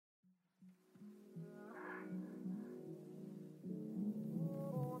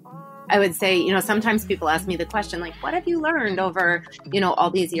I would say, sometimes people ask me the question, like, what have you learned over, all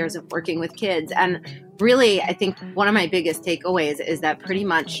these years of working with kids? And really, I think one of my biggest takeaways is that pretty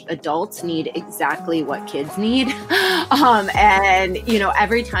much adults need exactly what kids need. And,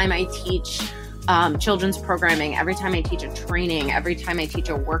 every time I teach children's programming, every time I teach a training, every time I teach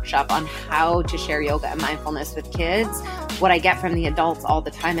a workshop on how to share yoga and mindfulness with kids, what I get from the adults all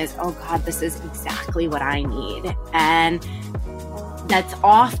the time is, oh God, this is exactly what I need. And that's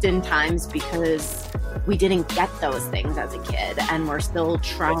oftentimes because we didn't get those things as a kid, and we're still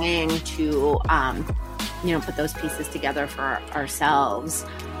trying to, put those pieces together for ourselves.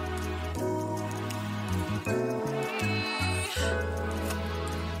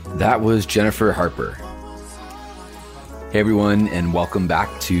 That was Jennifer Harper. Hey everyone, and welcome back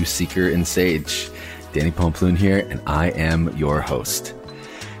to Seeker and Sage. Danny Pomploon here, and I am your host.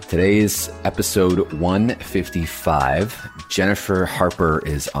 Today's episode 155. Jennifer Harper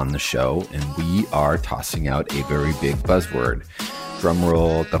is on the show, and we are tossing out a very big buzzword.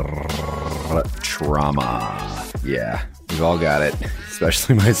 Drumroll, trauma. Yeah, we've all got it,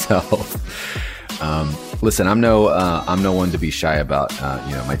 especially myself. Listen, I'm no one to be shy about,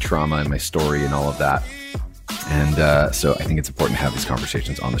 my trauma and my story and all of that. And so I think it's important to have these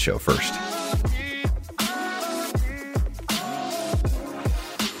conversations on the show first.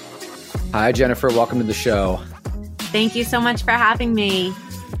 Hi, Jennifer. Welcome to the show. Thank you so much for having me.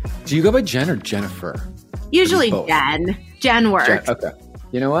 Do you go by Jen or Jennifer? Usually Jen. Jen works. Jen, okay.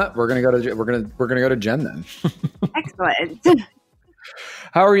 You know what? We're gonna go to Jen then. Excellent.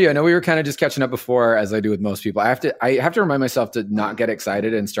 How are you? I know we were kind of just catching up before, as I do with most people. I have to remind myself to not get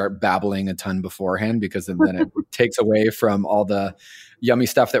excited and start babbling a ton beforehand, because then it takes away from all the yummy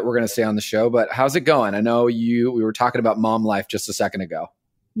stuff that we're going to say on the show. But how's it going? I know we were talking about mom life just a second ago.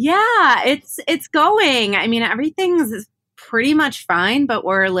 Yeah, it's going. I mean, everything's pretty much fine, but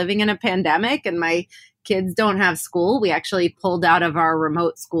we're living in a pandemic and my kids don't have school. We actually pulled out of our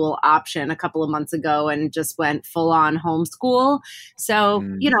remote school option a couple of months ago and just went full on homeschool. So,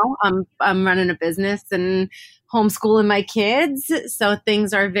 I'm running a business and homeschooling my kids. So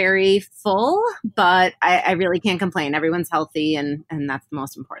things are very full, but I really can't complain. Everyone's healthy and that's the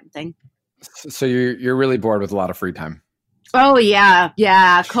most important thing. So you're really bored with a lot of free time. Oh, yeah.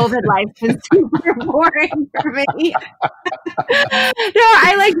 COVID life is super boring for me. No,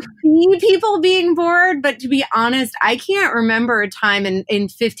 I see people being bored, but to be honest, I can't remember a time in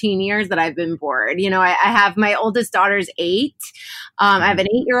 15 years that I've been bored. I have my oldest daughter's 8. I have an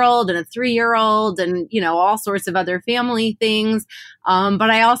 8-year-old and a 3-year-old and, all sorts of other family things. But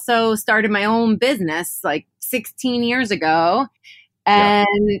I also started my own business 16 years ago. And,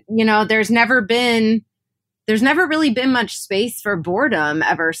 there's never really been much space for boredom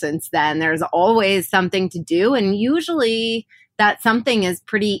ever since then. There's always something to do. And usually that something is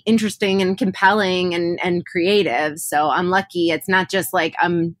pretty interesting and compelling and creative. So I'm lucky. It's not just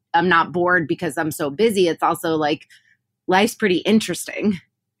I'm not bored because I'm so busy. It's also life's pretty interesting.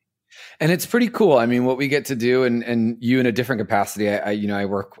 And it's pretty cool. I mean, what we get to do, and you in a different capacity. I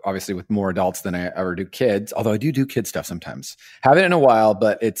work obviously with more adults than I ever do kids, although I do kid stuff sometimes. Haven't in a while,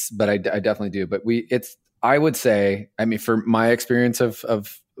 but I definitely do. But I would say, for my experience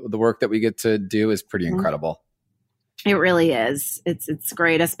of the work that we get to do is pretty incredible. It really is. It's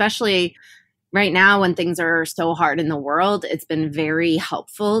great, especially right now when things are so hard in the world. It's been very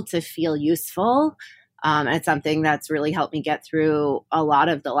helpful to feel useful. And it's something that's really helped me get through a lot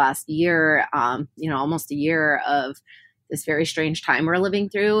of the last year, almost a year of this very strange time we're living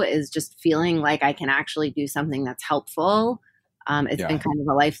through, is just feeling like I can actually do something that's helpful. It's been kind of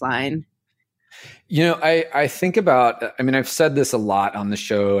a lifeline. I think about, I've said this a lot on the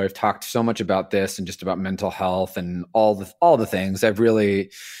show. I've talked so much about this and just about mental health and all the things. I've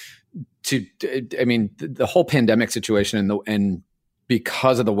really, the whole pandemic situation and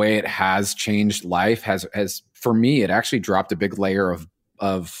because of the way it has changed life has for me, it actually dropped a big layer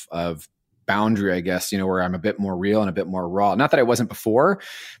of boundary, I guess, where I'm a bit more real and a bit more raw. Not that I wasn't before,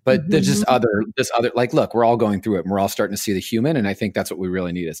 but there's just other, look, we're all going through it and we're all starting to see the human. And I think that's what we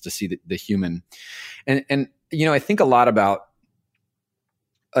really need, is to see the human. And, I think a lot about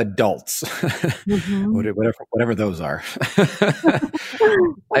adults, whatever those are.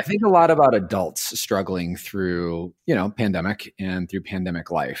 I think a lot about adults struggling through, pandemic and through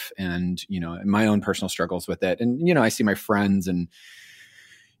pandemic life and, my own personal struggles with it. And, I see my friends and,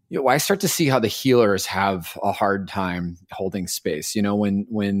 I start to see how the healers have a hard time holding space.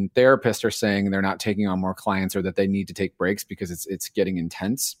 When therapists are saying they're not taking on more clients or that they need to take breaks because it's getting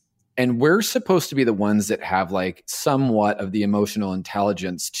intense. And we're supposed to be the ones that have somewhat of the emotional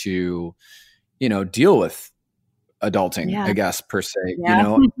intelligence to, deal with adulting, I guess, per se,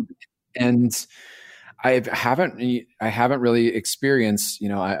 And I haven't really experienced,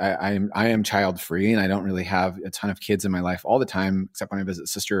 I am child free, and I don't really have a ton of kids in my life all the time, except when I visit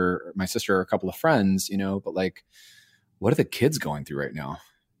my sister, or a couple of friends, but like, what are the kids going through right now?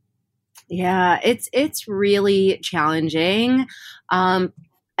 Yeah, it's really challenging. And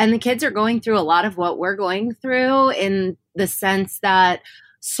the kids are going through a lot of what we're going through, in the sense that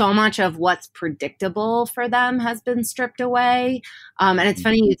so much of what's predictable for them has been stripped away. And it's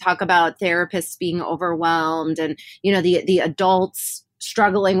funny you talk about therapists being overwhelmed, and the adults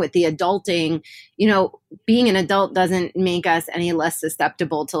struggling with the adulting. Being an adult doesn't make us any less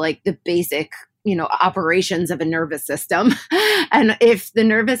susceptible to like the basic operations of a nervous system. And if the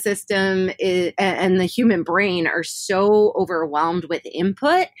nervous system and the human brain are so overwhelmed with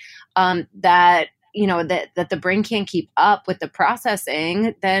input, that that the brain can't keep up with the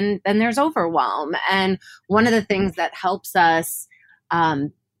processing, then there's overwhelm. And one of the things that helps us,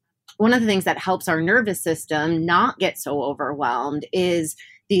 one of the things that helps our nervous system not get so overwhelmed, is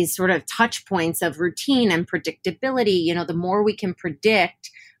these sort of touch points of routine and predictability. The more we can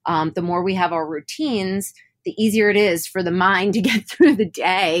predict, the more we have our routines, the easier it is for the mind to get through the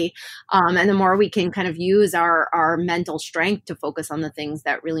day. And the more we can kind of use our mental strength to focus on the things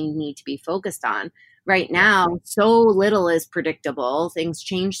that really need to be focused on. Right now, so little is predictable. Things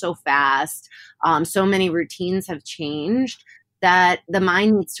change so fast. So many routines have changed that the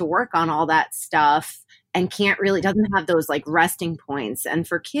mind needs to work on all that stuff and doesn't have those like resting points. And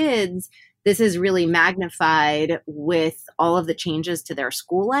for kids, this is really magnified with all of the changes to their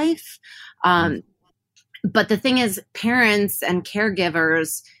school life. But the thing is, parents and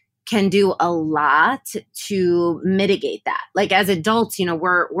caregivers can do a lot to mitigate that. Like as adults,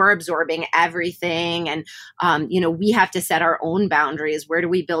 we're absorbing everything, and we have to set our own boundaries. Where do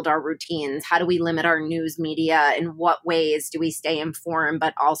we build our routines? How do we limit our news media? In what ways do we stay informed,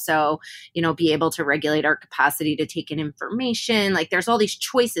 but also, be able to regulate our capacity to take in information? Like there's all these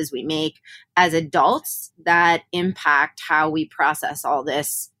choices we make as adults that impact how we process all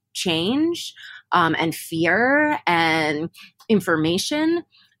this change, and fear and information.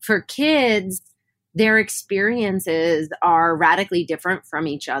 For kids, their experiences are radically different from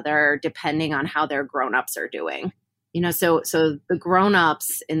each other depending on how their grown-ups are doing. So the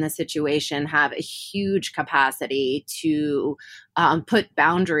grown-ups in the situation have a huge capacity to put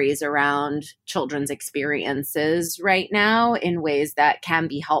boundaries around children's experiences right now in ways that can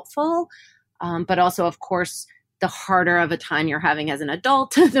be helpful. But also, of course, the harder of a time you're having as an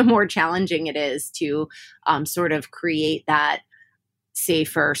adult, the more challenging it is to sort of create that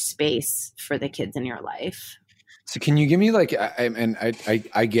safer space for the kids in your life. So can you give me like,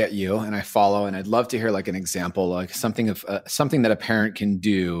 I get you and I follow, and I'd love to hear like an example, like something that a parent can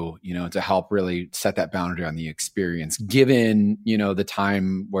do, to help really set that boundary on the experience, given, the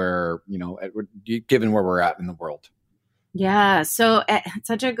time where, given where we're at in the world. Yeah. So it's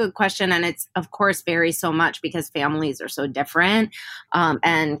such a good question. And it's, of course, varies so much because families are so different,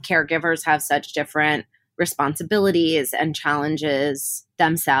 and caregivers have such different responsibilities and challenges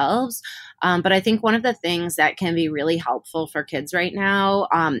themselves. But I think one of the things that can be really helpful for kids right now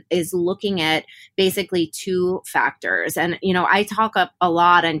is looking at basically two factors. And, I talk a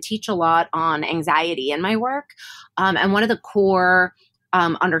lot and teach a lot on anxiety in my work. And one of the core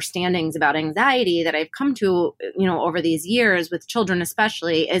understandings about anxiety that I've come to, over these years with children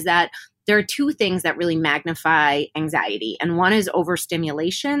especially, is that there are two things that really magnify anxiety. And one is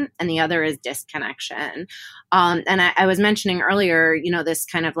overstimulation and the other is disconnection. And I was mentioning earlier, this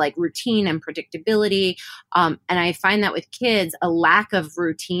kind of like routine and predictability. And I find that with kids, a lack of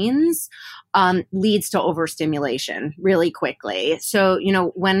routines leads to overstimulation really quickly. So,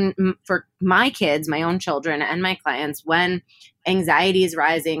 for my kids, my own children and my clients, when anxiety is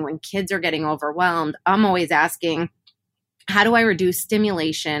rising, when kids are getting overwhelmed, I'm always asking, how do I reduce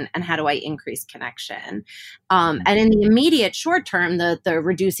stimulation and how do I increase connection? And in the immediate short term, the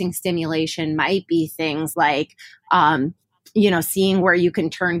reducing stimulation might be things like, seeing where you can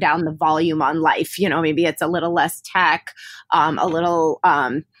turn down the volume on life. Maybe it's a little less tech,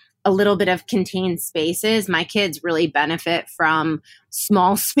 a little bit of contained spaces. My kids really benefit from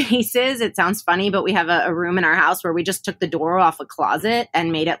small spaces. It sounds funny, but we have a room in our house where we just took the door off a closet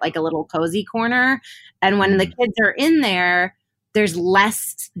and made it like a little cozy corner. And when the kids are in there, there's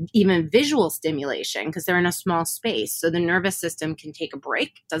less even visual stimulation because they're in a small space. So the nervous system can take a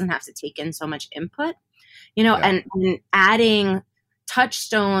break, doesn't have to take in so much input, and adding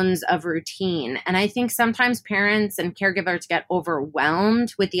touchstones of routine. And I think sometimes parents and caregivers get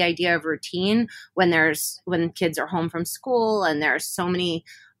overwhelmed with the idea of routine when kids are home from school and there's so many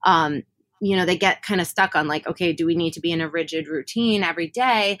they get kind of stuck on like, okay, do we need to be in a rigid routine every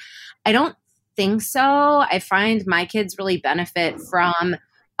day? I don't think so. I find my kids really benefit from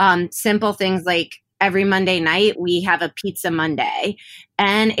simple things like every Monday night we have a pizza Monday.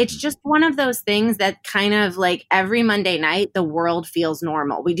 And it's just one of those things that kind of like every Monday night, the world feels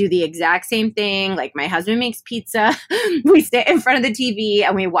normal. We do the exact same thing. Like my husband makes pizza. We sit in front of the TV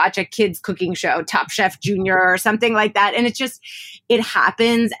and we watch a kids cooking show, Top Chef Junior or something like that. And it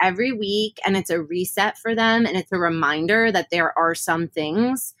happens every week, and it's a reset for them. And it's a reminder that there are some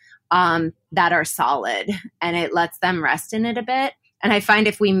things that are solid, and it lets them rest in it a bit. And I find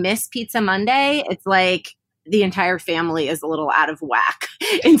if we miss Pizza Monday, it's like the entire family is a little out of whack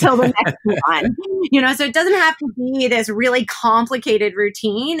until the next one. So it doesn't have to be this really complicated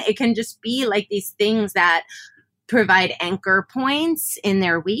routine. It can just be like these things that provide anchor points in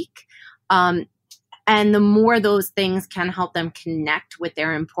their week. And the more those things can help them connect with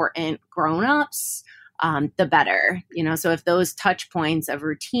their important grown-ups, the better. So if those touch points of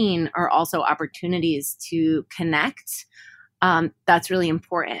routine are also opportunities to connect, that's really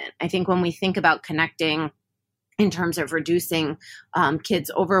important. I think when we think about connecting in terms of reducing kids'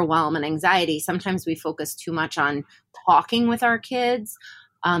 overwhelm and anxiety, sometimes we focus too much on talking with our kids,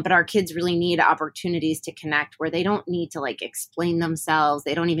 but our kids really need opportunities to connect where they don't need to like explain themselves.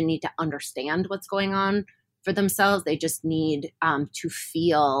 They don't even need to understand what's going on for themselves. They just need to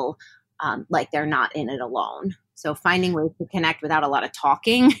feel like they're not in it alone. So finding ways to connect without a lot of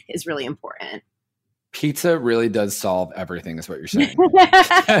talking is really important. Pizza really does solve everything, is what you're saying. Well,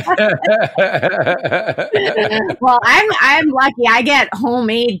 I'm lucky. I get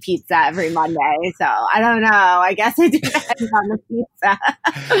homemade pizza every Monday, so I don't know. I guess it depends on the pizza.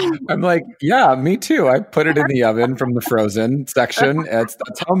 I'm like, yeah, me too. I put it in the oven from the frozen section. That's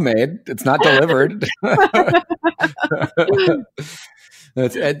homemade. It's not delivered.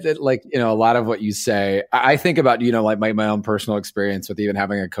 It's like, a lot of what you say, I think about, like my own personal experience with even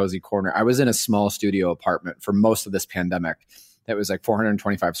having a cozy corner. I was in a small studio apartment for most of this pandemic. That was like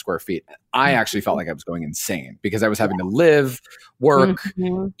 425 square feet. I actually felt like I was going insane because I was having to live, work,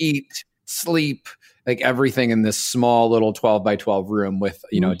 eat, sleep, like everything in this small little 12 by 12 room with,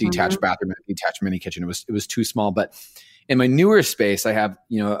 a detached bathroom, a detached mini kitchen. It was too small, but in my newer space, I have,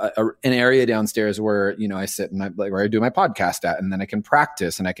 an area downstairs where, I sit and where I do my podcast at, and then I can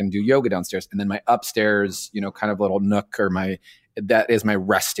practice and I can do yoga downstairs. And then my upstairs, kind of little nook that is my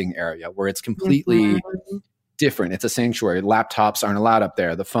resting area where it's completely different. It's a sanctuary. Laptops aren't allowed up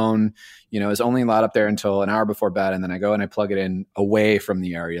there. The phone, is only allowed up there until an hour before bed. And then I go and I plug it in away from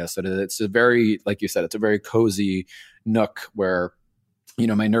the area. So that it's a very, like you said, it's a very cozy nook where,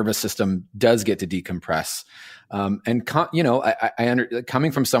 my nervous system does get to decompress.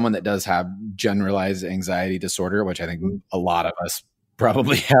 Coming from someone that does have generalized anxiety disorder, which I think a lot of us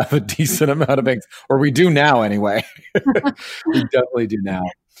probably have a decent amount of or we do now anyway. We definitely do now.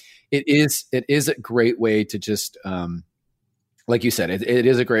 It is a great way to just, like you said, it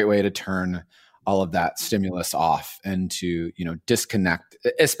is a great way to turn all of that stimulus off and to, disconnect,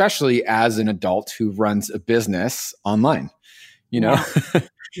 especially as an adult who runs a business online. Who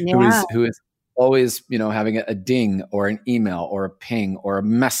is always, having a ding or an email or a ping or a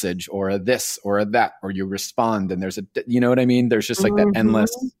message or a this or a that, or you respond and there's you know what I mean? There's just like that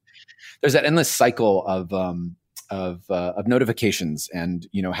endless cycle of notifications and,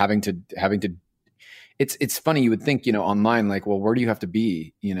 having to it's funny. You would think, online, like, well, where do you have to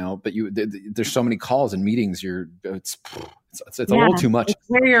be, but there's so many calls and meetings. It's a little too much. It's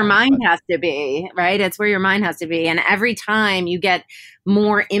where your mind has to be, right? It's where your mind has to be. And every time you get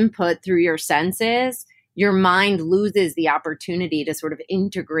more input through your senses, your mind loses the opportunity to sort of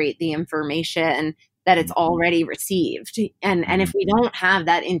integrate the information that it's already received. And if we don't have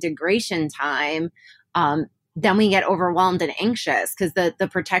that integration time, then we get overwhelmed and anxious because the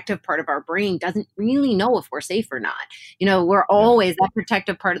protective part of our brain doesn't really know if we're safe or not. We're always, that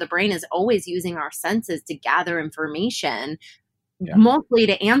protective part of the brain is always using our senses to gather information, mostly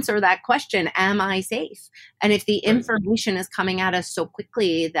to answer that question, am I safe? And if the information is coming at us so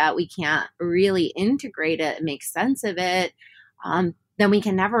quickly that we can't really integrate it and make sense of it, then we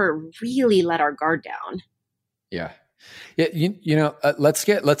can never really let our guard down. Yeah. Yeah, let's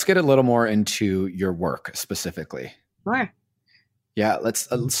get a little more into your work specifically. Sure. Yeah, let's.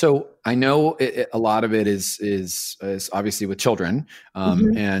 So I know a lot of it is obviously with children,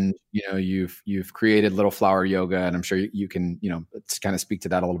 and you've created Little Flower Yoga, and I'm sure you can let's kind of speak to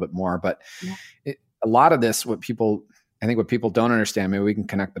that a little bit more. But a lot of this, what people don't understand, maybe we can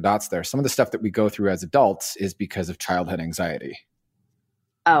connect the dots there. Some of the stuff that we go through as adults is because of childhood anxiety.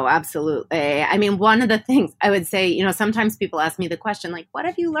 Oh, absolutely. I mean, one of the things I would say, sometimes people ask me the question, like, what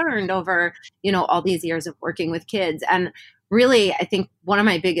have you learned over, all these years of working with kids? And really, I think one of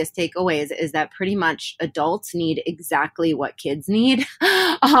my biggest takeaways is that pretty much adults need exactly what kids need.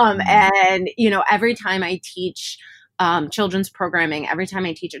 And, every time I teach children's programming, every time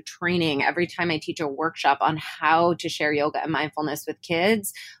I teach a training, every time I teach a workshop on how to share yoga and mindfulness with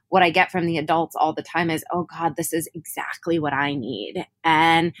kids, what I get from the adults all the time is, oh God, this is exactly what I need.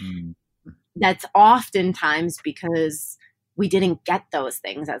 And that's oftentimes because we didn't get those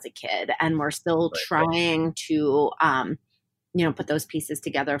things as a kid and we're still trying to, put those pieces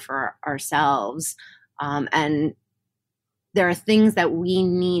together for ourselves. And there are things that we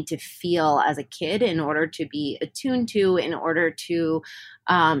need to feel as a kid in order to be attuned to, in order to,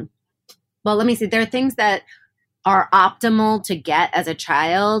 let me say, there are things that are optimal to get as a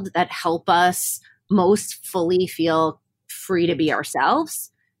child that help us most fully feel free to be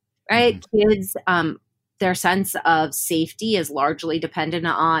ourselves, right? Kids, their sense of safety is largely dependent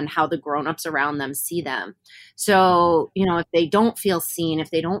on how the grownups around them see them. So, if they don't feel seen,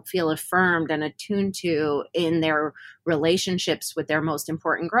 if they don't feel affirmed and attuned to in their relationships with their most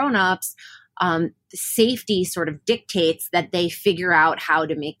important grownups, safety sort of dictates that they figure out how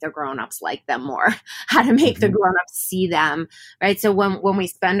to make their grownups like them more, how to make the grownups see them, right? So when we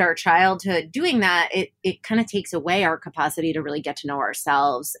spend our childhood doing that, it kind of takes away our capacity to really get to know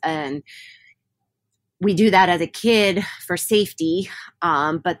ourselves. And we do that as a kid for safety,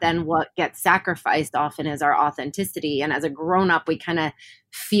 but then what gets sacrificed often is our authenticity. And as a grown-up, we kind of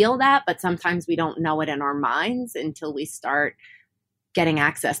feel that, but sometimes we don't know it in our minds until we start getting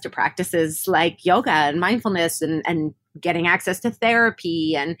access to practices like yoga and mindfulness and getting access to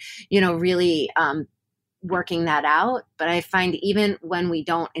therapy and, really working that out. But I find even when we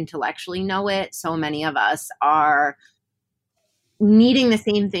don't intellectually know it, so many of us are needing the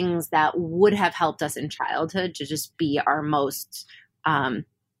same things that would have helped us in childhood to just be our most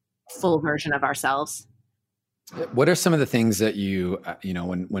full version of ourselves. What are some of the things that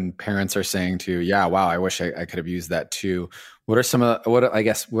when parents are saying to, yeah, wow, I wish I could have used that too. What are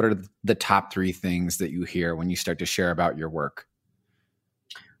the top 3 things that you hear when you start to share about your work?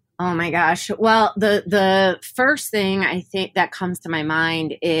 Oh my gosh. Well, the first thing I think that comes to my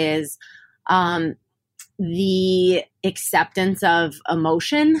mind is, the acceptance of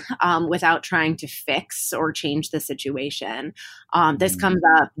emotion without trying to fix or change the situation. This comes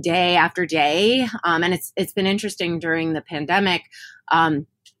up day after day. And it's been interesting during the pandemic.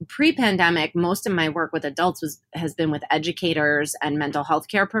 Pre-pandemic, most of my work with adults has been with educators and mental health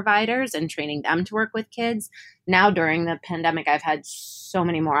care providers and training them to work with kids. Now, during the pandemic, I've had so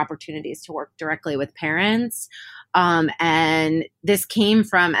many more opportunities to work directly with parents. And this came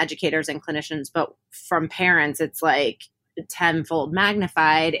from educators and clinicians, but from parents, it's like tenfold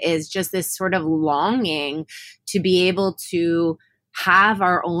magnified, is just this sort of longing to be able to have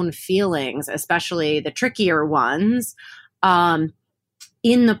our own feelings, especially the trickier ones,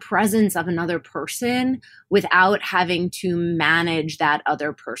 in the presence of another person without having to manage that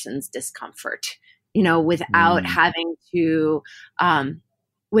other person's discomfort, without having to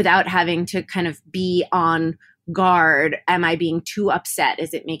kind of be on guard. Am I being too upset?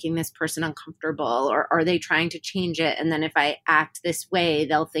 Is it making this person uncomfortable, or are they trying to change it? And then if I act this way,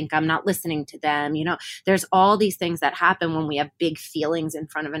 they'll think I'm not listening to them. There's all these things that happen when we have big feelings in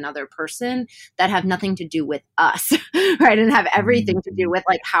front of another person that have nothing to do with us, right? And have everything to do with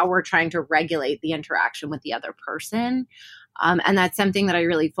like how we're trying to regulate the interaction with the other person. And that's something that I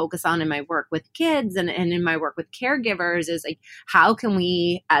really focus on in my work with kids and in my work with caregivers, is like, how can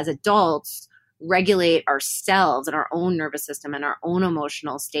we as adults regulate ourselves and our own nervous system and our own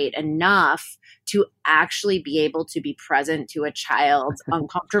emotional state enough to actually be able to be present to a child's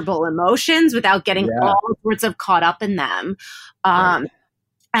uncomfortable emotions without getting all sorts of caught up in them. And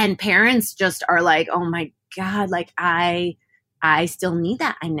parents just are like, oh my God, like I still need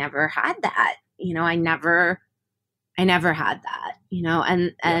that. I never had that. I never had that,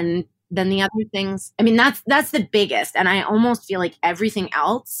 and then the other things, I mean, that's the biggest. And I almost feel like everything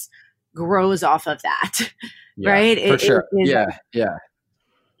else grows off of that, right? For sure. Yeah.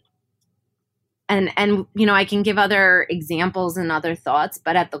 And I can give other examples and other thoughts,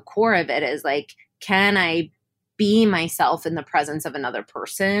 but at the core of it is like, can I be myself in the presence of another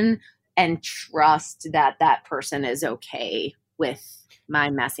person and trust that that person is okay with my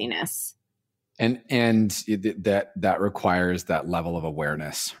messiness? And that requires that level of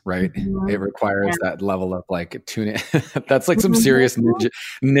awearness, right? It requires that level of like tuning. That's like some serious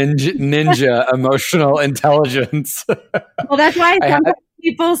ninja emotional intelligence. Well, that's why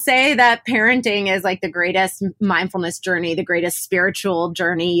people say that parenting is like the greatest mindfulness journey, the greatest spiritual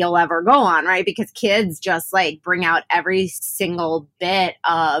journey you'll ever go on, right? Because kids just like bring out every single bit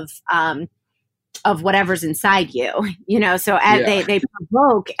of whatever's inside you, so they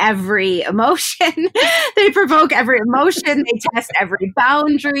provoke every emotion. They provoke every emotion. They test every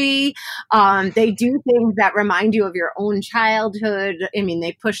boundary. They do things that remind you of your own childhood. I mean,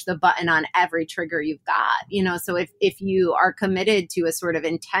 they push the button on every trigger you've got, so if you are committed to a sort of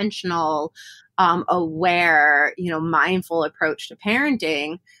intentional, aware, mindful approach to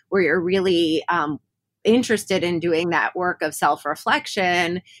parenting, where you're really interested in doing that work of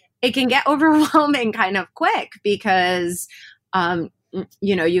self-reflection, it can get overwhelming kind of quick because,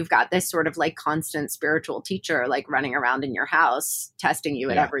 you've got this sort of like constant spiritual teacher, like running around in your house, testing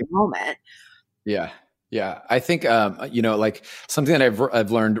you at every moment. Yeah. Yeah. I think, like something that I've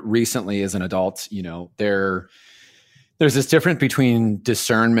learned recently as an adult, there's this difference between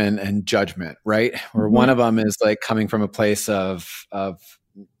discernment and judgment, right? Where one of them is like coming from a place of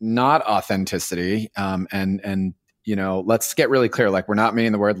not authenticity, and let's get really clear. Like, we're not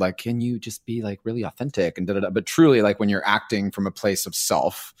meaning the word like, can you just be like really authentic and da-da-da, but truly like when you're acting from a place of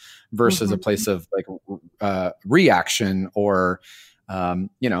self versus a place of like reaction or,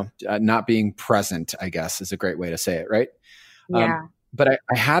 not being present, I guess is a great way to say it. Right. Yeah. But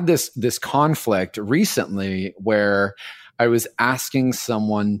I had this conflict recently where I was asking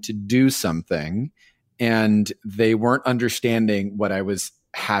someone to do something and they weren't understanding what I was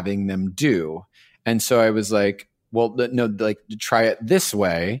having them do. And so I was like, well, no, like try it this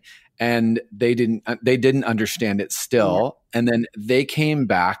way. And they didn't understand it still. Yeah. And then they came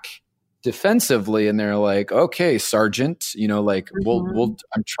back defensively and they're like, okay, Sergeant,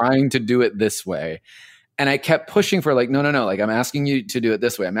 I'm trying to do it this way. And I kept pushing for like, no, like I'm asking you to do it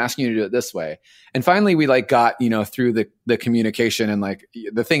this way. I'm asking you to do it this way. And finally we like got, through the communication and like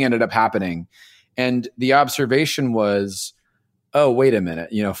the thing ended up happening. And the observation was, oh, wait a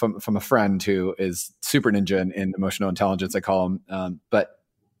minute, from a friend who is super ninja in emotional intelligence, I call him, but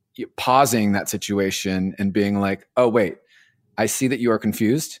pausing that situation and being like, oh, wait, I see that you are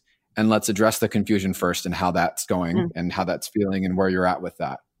confused and let's address the confusion first and how that's going and how that's feeling and where you're at with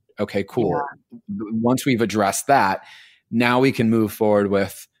that. Okay, cool. Yeah. Once we've addressed that, now we can move forward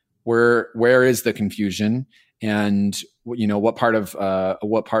with where is the confusion and what part of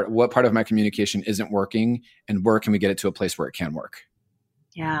my communication isn't working and where can we get it to a place where it can work?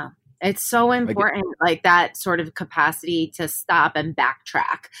 Yeah. It's so important, like that sort of capacity to stop and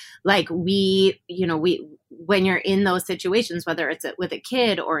backtrack. Like when you're in those situations, whether it's with a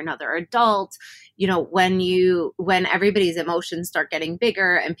kid or another adult, when everybody's emotions start getting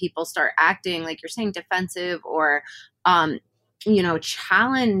bigger and people start acting, like you're saying, defensive or,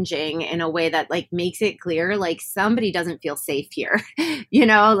 challenging in a way that like makes it clear, like somebody doesn't feel safe here,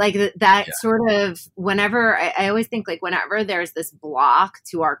 sort of whenever I always think like whenever there's this block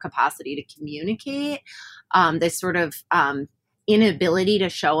to our capacity to communicate, this sort of, inability to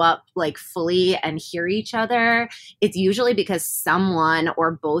show up like fully and hear each other, it's usually because someone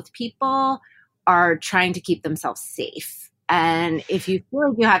or both people are trying to keep themselves safe. And if you feel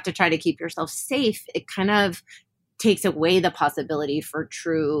like you have to try to keep yourself safe, it kind of takes away the possibility for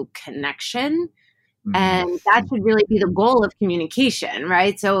true connection. And that should really be the goal of communication,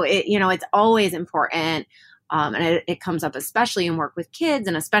 right? So it's always important. And it comes up, especially in work with kids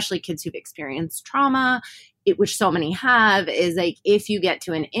and especially kids who've experienced trauma, which so many have, is like, if you get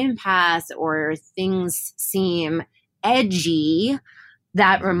to an impasse or things seem edgy,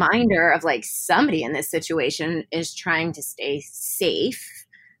 that reminder of like somebody in this situation is trying to stay safe.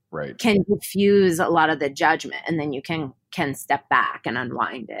 Right. Can diffuse a lot of the judgment, and then you can step back and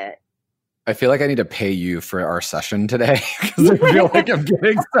unwind it. I feel like I need to pay you for our session today because I feel like I'm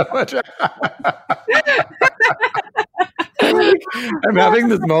getting so much. I'm having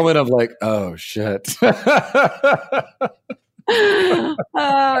this moment of like, oh shit. See,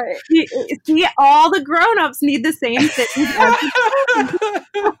 all the grown-ups need the same thing.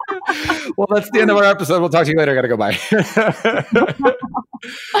 Well, that's the end of our episode. We'll talk to you later. I gotta go. Bye.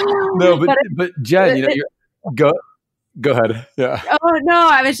 No, but Jen, go ahead. Yeah. Oh no,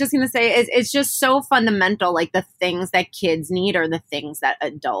 I was just gonna say it's just so fundamental. Like the things that kids need are the things that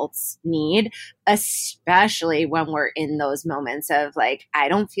adults need, especially when we're in those moments of like, I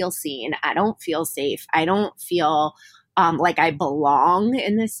don't feel seen, I don't feel safe, I don't feel like I belong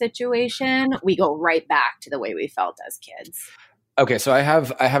in this situation. We go right back to the way we felt as kids. Okay, so I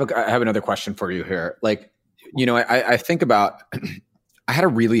have another question for you here. Like, I think about. I had a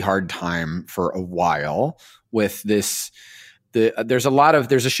really hard time for a while with this there's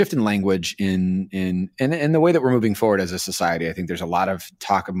a shift in language in the way that we're moving forward as a society. I think there's a lot of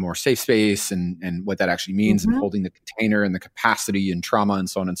talk of more safe space and what that actually means, and holding the container and the capacity and trauma and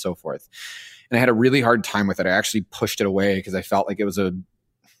so on and so forth. And I had a really hard time with it. I actually pushed it away because I felt like it was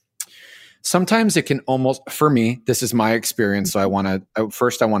sometimes it can almost, for me, this is my experience. So I wanted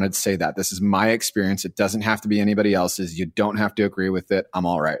to say that this is my experience. It doesn't have to be anybody else's. You don't have to agree with it. I'm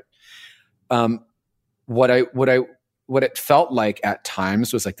all right. What it felt like at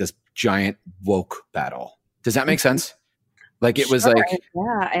times was like this giant woke battle. Does that make sense? Like it was like,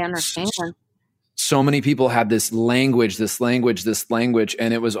 yeah, I understand. So many people had this language,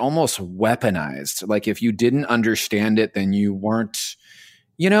 and it was almost weaponized. Like if you didn't understand it, then you weren't,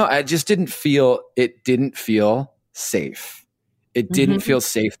 I just didn't feel safe. It didn't feel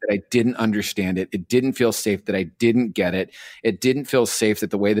safe that I didn't understand it. It didn't feel safe that I didn't get it. It didn't feel safe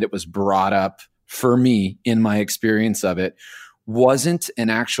that the way that it was brought up for me in my experience of it wasn't an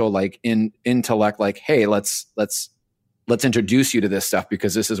actual like intellect, like, hey, let's introduce you to this stuff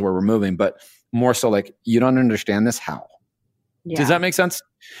because this is where we're moving, but more so like, you don't understand this. How? Yeah. Does that make sense?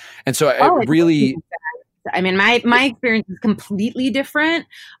 And so I mean, my experience is completely different.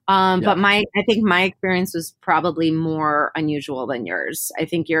 But I think my experience was probably more unusual than yours. I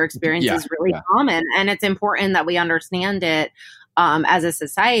think your experience is really common, and it's important that we understand it as a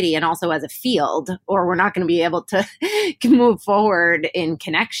society and also as a field, or we're not going to be able to move forward in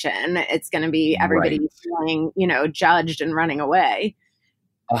connection. It's going to be everybody feeling, judged and running away.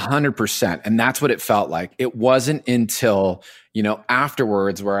 100%. And that's what it felt like. It wasn't until,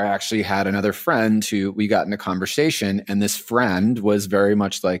 afterwards where I actually had another friend who we got in a conversation, and this friend was very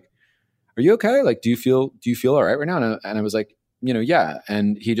much like, are you okay? Like, do you feel all right now? And I was like, yeah.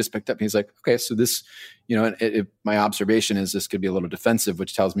 And he just picked up and he's like, okay, so this, my observation is this could be a little defensive,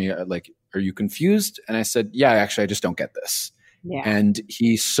 which tells me like, are you confused? And I said, yeah, actually, I just don't get this. Yeah. And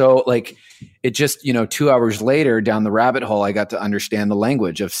he's so like, it just, 2 hours later down the rabbit hole, I got to understand the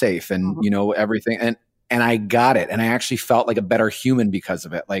language of safe and, everything. And I got it. And I actually felt like a better human because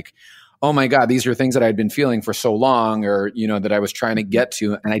of it. Like, oh my God, these are things that I'd been feeling for so long, or, that I was trying to get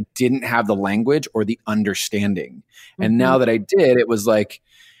to, and I didn't have the language or the understanding. And now that I did, it was like,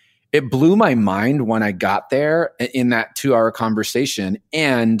 it blew my mind when I got there in that 2-hour conversation.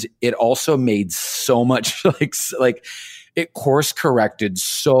 And it also made so much like it course corrected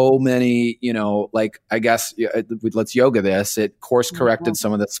so many, I guess let's yoga this. It course corrected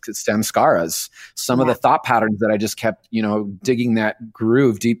some of the samskaras, some of the thought patterns that I just kept, digging that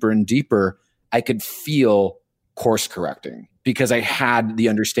groove deeper and deeper. I could feel course correcting because I had the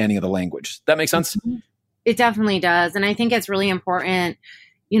understanding of the language. That makes sense? It definitely does. And I think it's really important,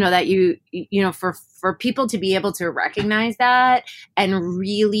 that for people to be able to recognize that and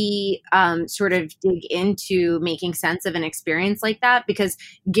really sort of dig into making sense of an experience like that, because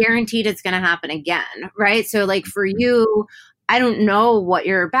guaranteed it's going to happen again, right? So like for you, I don't know what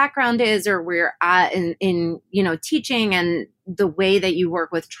your background is or where you're at in teaching and the way that you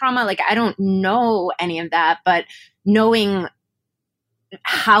work with trauma. Like I don't know any of that, but knowing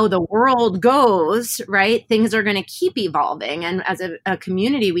how the world goes, right? Things are going to keep evolving. And as a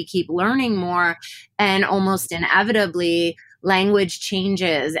community, we keep learning more, and almost inevitably language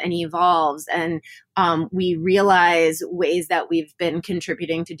changes and evolves. And we realize ways that we've been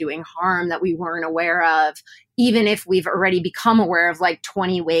contributing to doing harm that we weren't aware of, even if we've already become aware of like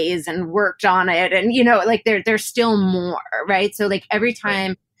 20 ways and worked on it. And, like there's still more, right? So like every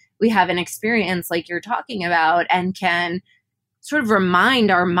time we have an experience like you're talking about and can sort of remind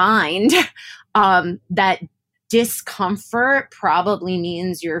our mind that discomfort probably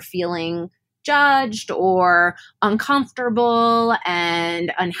means you're feeling judged or uncomfortable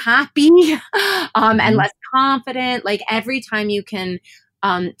and unhappy and less confident. Like every time you can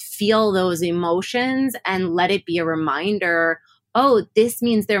feel those emotions and let it be a reminder, oh, this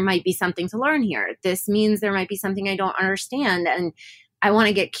means there might be something to learn here. This means there might be something I don't understand. And I want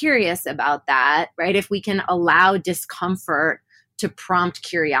to get curious about that, right? If we can allow discomfort to prompt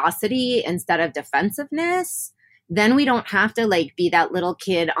curiosity instead of defensiveness, then we don't have to like be that little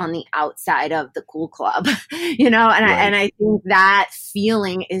kid on the outside of the cool club, and I think that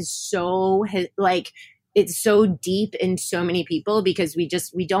feeling is so like, it's so deep in so many people because we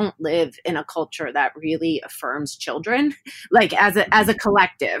don't live in a culture that really affirms children, like as a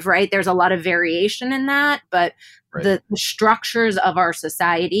collective, right? There's a lot of variation in that, but the structures of our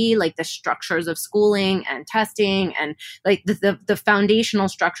society, like the structures of schooling and testing and like the foundational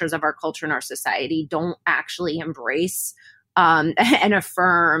structures of our culture and our society don't actually embrace and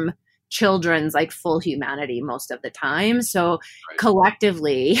affirm children's like full humanity most of the time. So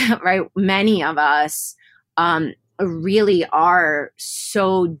collectively, right, many of us really are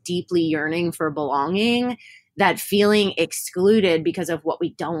so deeply yearning for belonging that feeling excluded because of what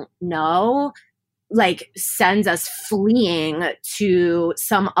we don't know like sends us fleeing to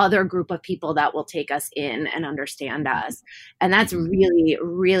some other group of people that will take us in and understand us. And that's really,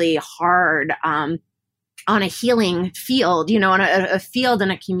 really hard on a healing field, you know, on a field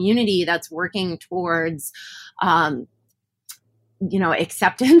and a community that's working towards, you know,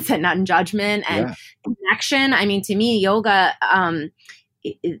 acceptance and non-judgment and connection. I mean, to me, yoga,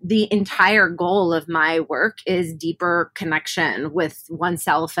 the entire goal of my work is deeper connection with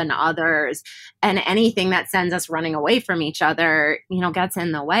oneself and others, and anything that sends us running away from each other, you know, gets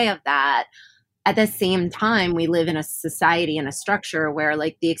in the way of that. At the same time, we live in a society and a structure where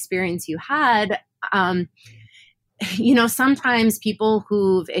like the experience you had, you know, sometimes people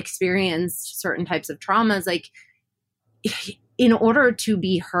who've experienced certain types of traumas, like in order to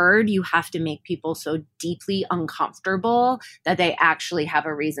be heard, you have to make people so deeply uncomfortable that they actually have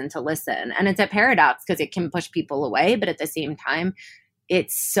a reason to listen. And it's a paradox because it can push people away, but at the same time,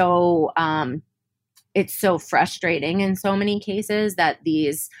 it's so frustrating in so many cases that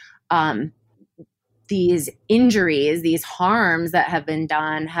these injuries, these harms that have been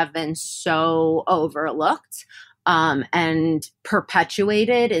done have been so overlooked. And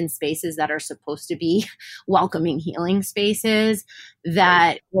perpetuated in spaces that are supposed to be welcoming healing spaces,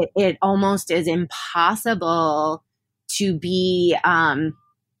 that it almost is impossible to be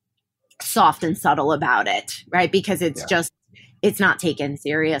soft and subtle about it, right? Because it's just, it's not taken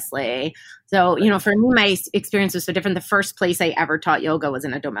seriously. So, you know, for me, my experience was so different. The first place I ever taught yoga was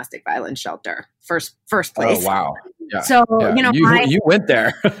in a domestic violence shelter. First place. Oh, wow. Yeah. So, you know, you went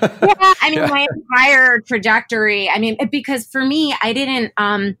there. I mean, my entire trajectory, I mean, because for me, I didn't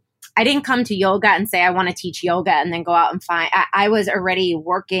come to yoga and say, I want to teach yoga and then go out and find, I was already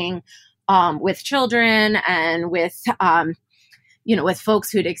working with children and with, you know, with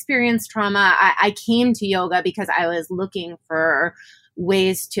folks who'd experienced trauma. I came to yoga because I was looking for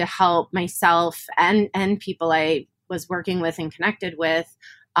ways to help myself and people I was working with and connected with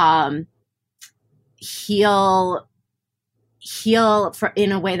heal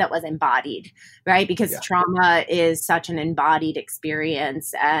in a way that was embodied, right? Because trauma is such an embodied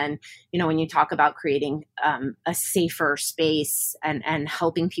experience. And, you know, when you talk about creating a safer space and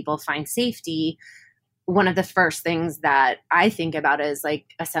helping people find safety, one of the first things that I think about is like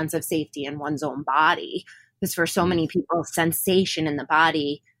a sense of safety in one's own body. Because for so many people, sensation in the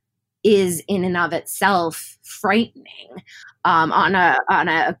body is in and of itself frightening on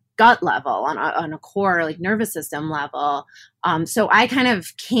a gut level, on a core like nervous system level. So I kind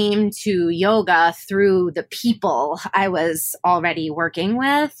of came to yoga through the people I was already working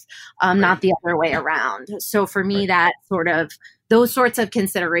with, not the other way around. So for me, that sort of, those sorts of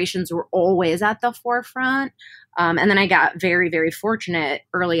considerations were always at the forefront. And then I got very, very fortunate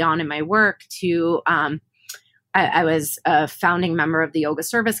early on in my work to, I was a founding member of the Yoga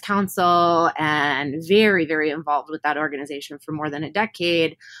Service Council and very, very involved with that organization for more than a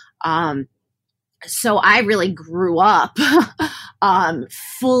decade. So I really grew up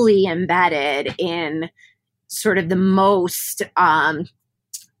fully embedded in sort of the most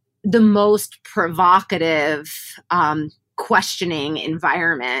provocative questioning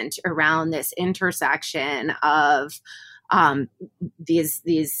environment around this intersection of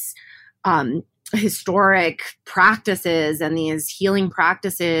these historic practices and these healing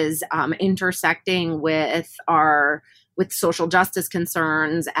practices intersecting with social justice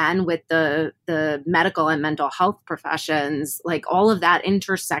concerns and with the medical and mental health professions, like all of that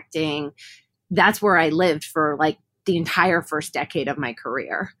intersecting. That's where I lived for like the entire first decade of my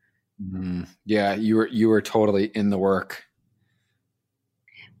career. Yeah, you were totally in the work.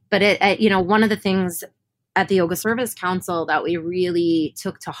 But you know, one of the things at the Yoga Service Council that we really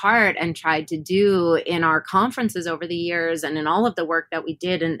took to heart and tried to do in our conferences over the years and in all of the work that we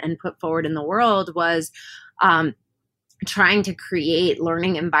did and put forward in the world was trying to create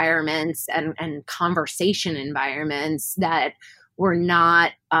learning environments and conversation environments that were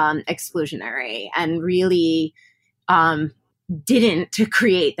not exclusionary and really didn't to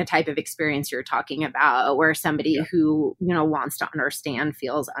create the type of experience you're talking about where somebody who, you know, wants to understand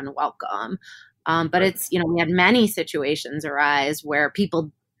feels unwelcome. But it's, you know, we had many situations arise where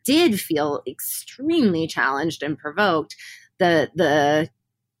people did feel extremely challenged and provoked. The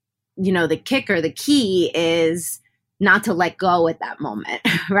kicker, the key is not to let go at that moment,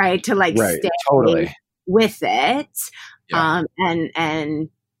 right? To like stay with it and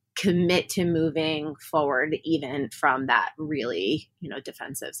commit to moving forward even from that really, you know,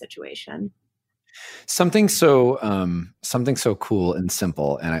 defensive situation. Something so cool and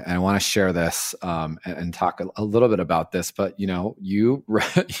simple, and I want to share this and talk a little bit about this. But you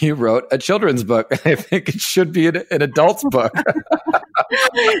you wrote a children's book, and I think it should be an adult's book.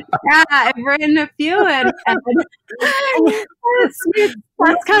 Yeah, I've written a few, and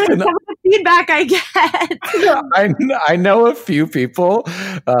that's kind of the feedback I get. I know a few people,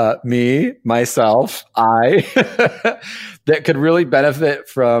 me, myself, that could really benefit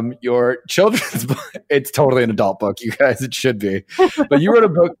from your children's book. It's totally an adult book, you guys. It should be. But you wrote a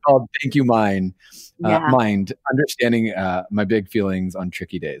book called Thank You Mind, Mind, Understanding My Big Feelings on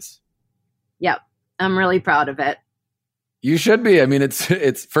Tricky Days. Yep. I'm really proud of it. You should be. I mean,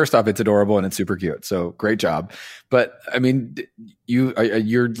 it's first off, it's adorable and it's super cute. So great job. But I mean,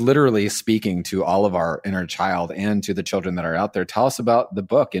 you're literally speaking to all of our inner child and to the children that are out there. Tell us about the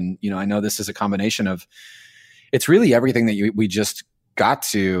book. And, I know this is a combination of, it's really everything that we just got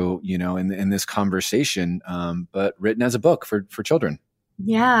to, in this conversation, but written as a book for children.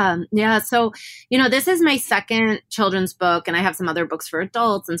 Yeah. Yeah. So, this is my second children's book, and I have some other books for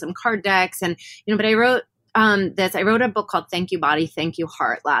adults and some card decks. And, but I wrote I wrote a book called Thank You Body, Thank You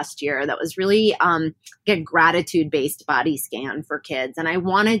Heart last year that was really a gratitude-based body scan for kids. And I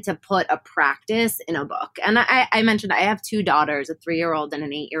wanted to put a practice in a book. And I mentioned I have two daughters, a 3-year-old and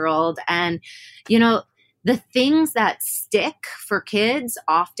an 8-year-old. And, the things that stick for kids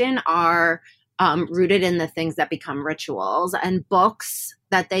often are rooted in the things that become rituals, and books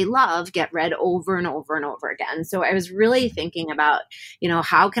that they love get read over and over and over again. So I was really thinking about,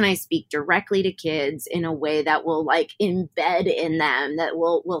 how can I speak directly to kids in a way that will embed in them, that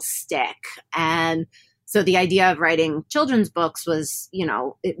will stick. And so the idea of writing children's books was,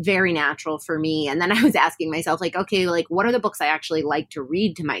 very natural for me. And then I was asking myself, okay, what are the books I actually like to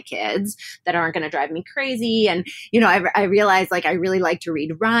read to my kids that aren't going to drive me crazy? And, I realized I really like to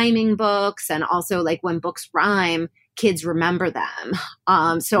read rhyming books. And also when books rhyme, kids remember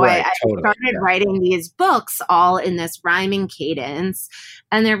them. So right, I started writing these books all in this rhyming cadence.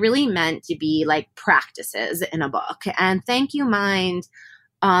 And they're really meant to be practices in a book. And Thank You Mind,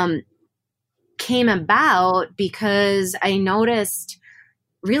 came about because I noticed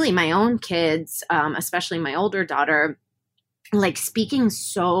really my own kids, especially my older daughter, speaking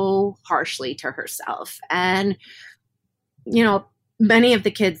so harshly to herself. And, many of the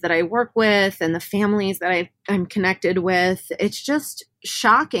kids that I work with and the families that I'm connected with, it's just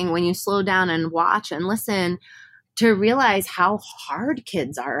shocking when you slow down and watch and listen to realize how hard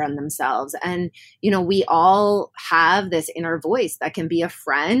kids are on themselves. And, we all have this inner voice that can be a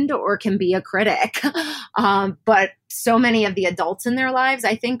friend or can be a critic. But so many of the adults in their lives,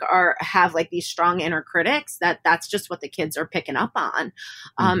 I think, have these strong inner critics that's just what the kids are picking up on.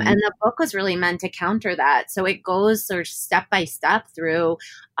 And the book was really meant to counter that. So it goes sort of step by step through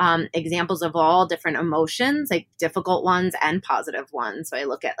examples of all different emotions, difficult ones and positive ones. So I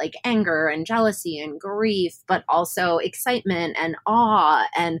look at anger and jealousy and grief, but also excitement and awe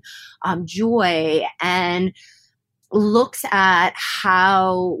and joy, and looks at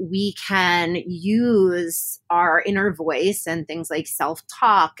how we can use our inner voice and things like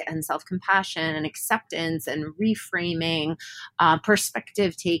self-talk and self-compassion and acceptance and reframing,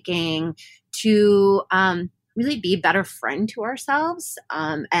 perspective taking to really be a better friend to ourselves,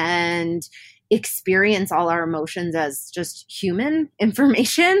 and experience all our emotions as just human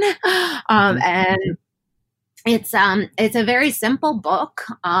information. And it's a very simple book,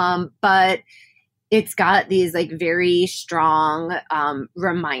 but it's got these very strong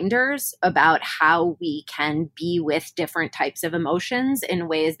reminders about how we can be with different types of emotions in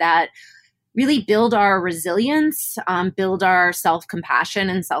ways that really build our resilience, build our self-compassion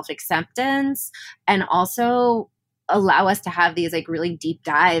and self-acceptance, and also allow us to have these really deep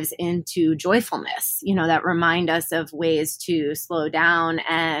dives into joyfulness, that remind us of ways to slow down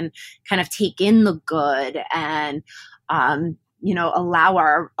and kind of take in the good and, allow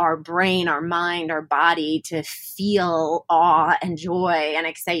our brain, our mind, our body to feel awe and joy and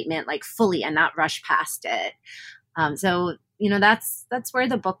excitement fully and not rush past it. So that's where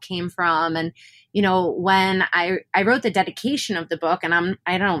the book came from. And, when I wrote the dedication of the book, and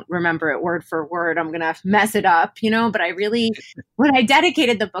I don't remember it word for word, I'm going to mess it up, but I really, when I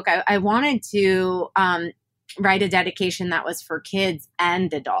dedicated the book, I wanted to write a dedication that was for kids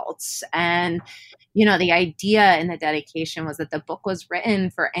and adults. And, the idea in the dedication was that the book was written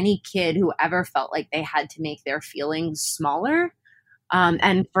for any kid who ever felt like they had to make their feelings smaller.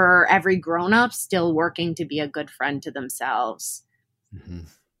 And for every grown-up still working to be a good friend to themselves. Mm-hmm.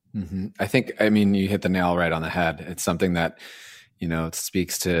 Mm-hmm. I mean, you hit the nail right on the head. It's something that, it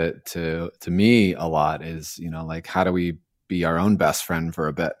speaks to me a lot is, how do we be our own best friend for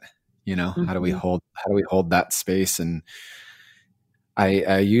a bit? You know, how do we Mm-hmm. hold that space? And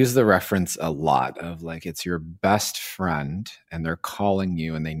I use the reference a lot of like, it's your best friend and they're calling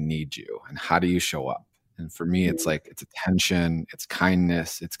you and they need you. And how do you show up? And for me, it's like, it's attention, it's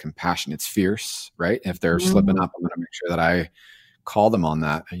kindness, it's compassion, it's fierce, right? If they're slipping Mm-hmm. up, I'm going to make sure that I call them on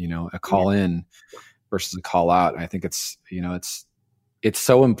that, you know, a Yeah. call in versus a call out. And I think it's, you know, it's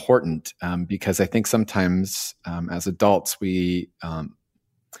so important because I think sometimes as adults,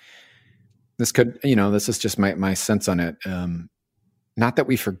 this could, you know, this is just my sense on it. Not that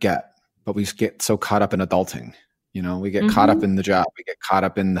we forget, but we get so caught up in adulting. You know, we get caught Mm-hmm. up in the job, we get caught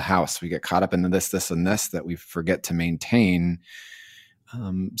up in the house, we get caught up in this, and this, that we forget to maintain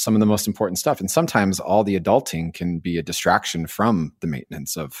some of the most important stuff. And sometimes all the adulting can be a distraction from the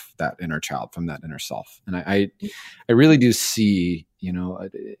maintenance of that inner child, from that inner self. And I really do see, you know,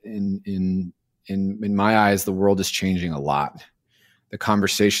 in my eyes, the world is changing a lot. The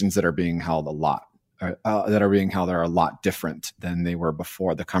conversations that are being held are a lot different than they were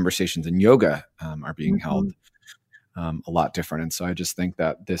before. The conversations in yoga are being held a lot different. And so I just think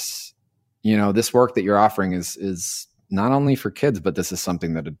that this, you know, this work that you're offering is not only for kids, but this is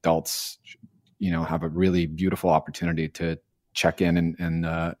something that adults, you know, have a really beautiful opportunity to check in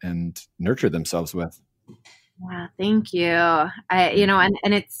and nurture themselves with. Yeah, thank you. You know,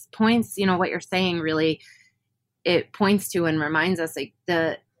 and it's points, you know, what you're saying really, it points to and reminds us like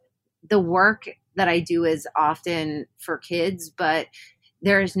the work that I do is often for kids, but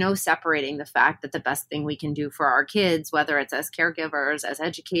there is no separating the fact that the best thing we can do for our kids, whether it's as caregivers, as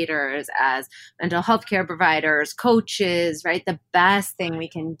educators, as mental health care providers, coaches, right? The best thing we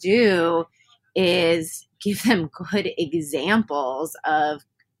can do is give them good examples of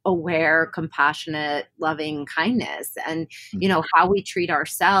aware, compassionate, loving kindness. And, you know, how we treat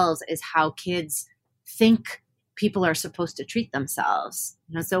ourselves is how kids think people are supposed to treat themselves.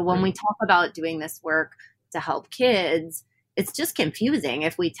 You know, so when we talk about doing this work to help kids, it's just confusing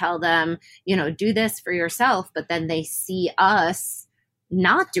if we tell them, you know, do this for yourself, but then they see us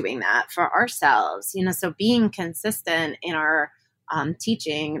not doing that for ourselves. You know, so being consistent in our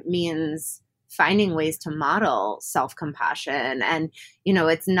teaching means finding ways to model self-compassion. And, you know,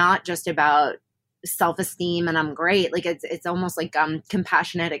 it's not just about self-esteem and I'm great. Like it's almost like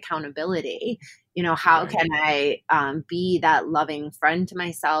compassionate accountability. You know, how can I be that loving friend to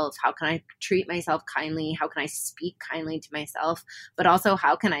myself? How can I treat myself kindly? How can I speak kindly to myself? But also,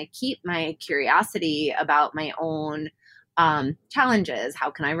 how can I keep my curiosity about my own challenges?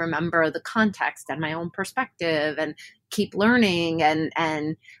 How can I remember the context and my own perspective and keep learning?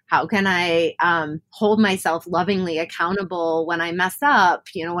 And how can I hold myself lovingly accountable when I mess up,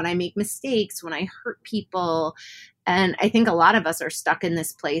 you know, when I make mistakes, when I hurt people? And I think a lot of us are stuck in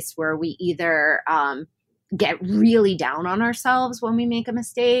this place where we either get really down on ourselves when we make a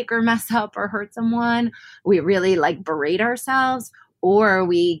mistake or mess up or hurt someone. We really like berate ourselves, or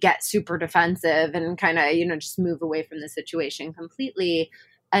we get super defensive and kind of, you know, just move away from the situation completely.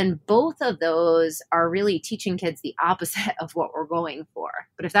 And both of those are really teaching kids the opposite of what we're going for.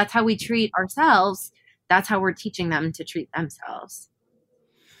 But if that's how we treat ourselves, that's how we're teaching them to treat themselves.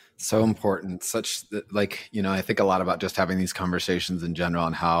 So important. Like, you know, I think a lot about just having these conversations in general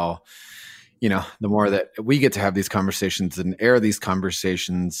and how, you know, the more that we get to have these conversations and air these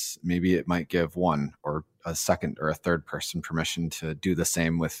conversations, maybe it might give one or a second or a third person permission to do the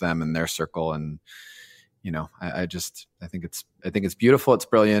same with them and their circle. And, you know, I think it's beautiful. It's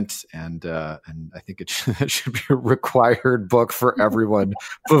brilliant. And I think it should be a required book for everyone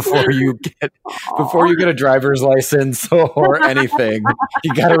before you get a driver's license or anything.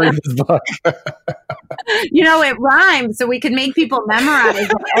 You got to read this book. You know, it rhymes, so we could make people memorize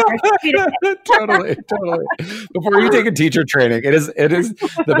it. Totally. Before you take a teacher training, it is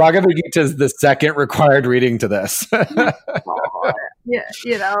the Bhagavad Gita is the second required reading to this. Yeah,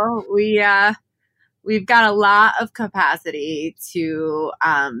 you know, we've got a lot of capacity to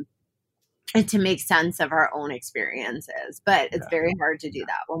make sense of our own experiences, but it's very hard to do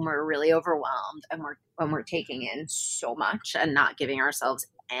that when we're really overwhelmed and when we're taking in so much and not giving ourselves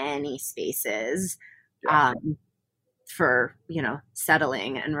any spaces for, you know,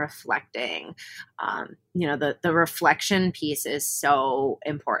 settling and reflecting. You know, the reflection piece is so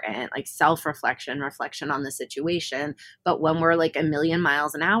important, like self-reflection, reflection on the situation. But when we're like a million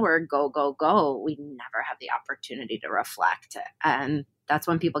miles an hour, go, we never have the opportunity to reflect. And that's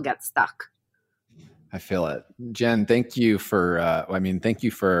when people get stuck. I feel it. Jen, thank you for, thank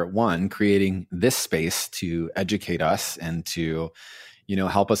you for one, creating this space to educate us and to, you know,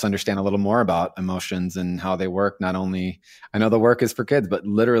 help us understand a little more about emotions and how they work. Not only, I know the work is for kids, but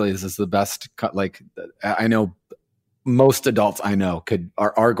literally this is the best, like, I know most adults I know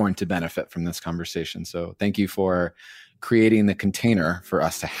are going to benefit from this conversation. So thank you for creating the container for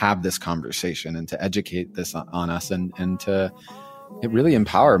us to have this conversation and to educate this on us and to really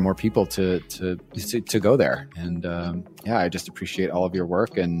empower more people to go there. And I just appreciate all of your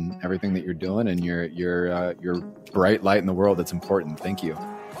work and everything that you're doing and your bright light in the world. That's important. Thank you.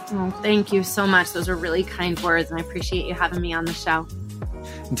 Oh, thank you so much. Those are really kind words, and I appreciate you having me on the show.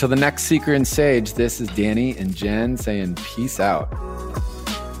 Until the next Seeker and Sage, this is Danny and Jen saying peace out.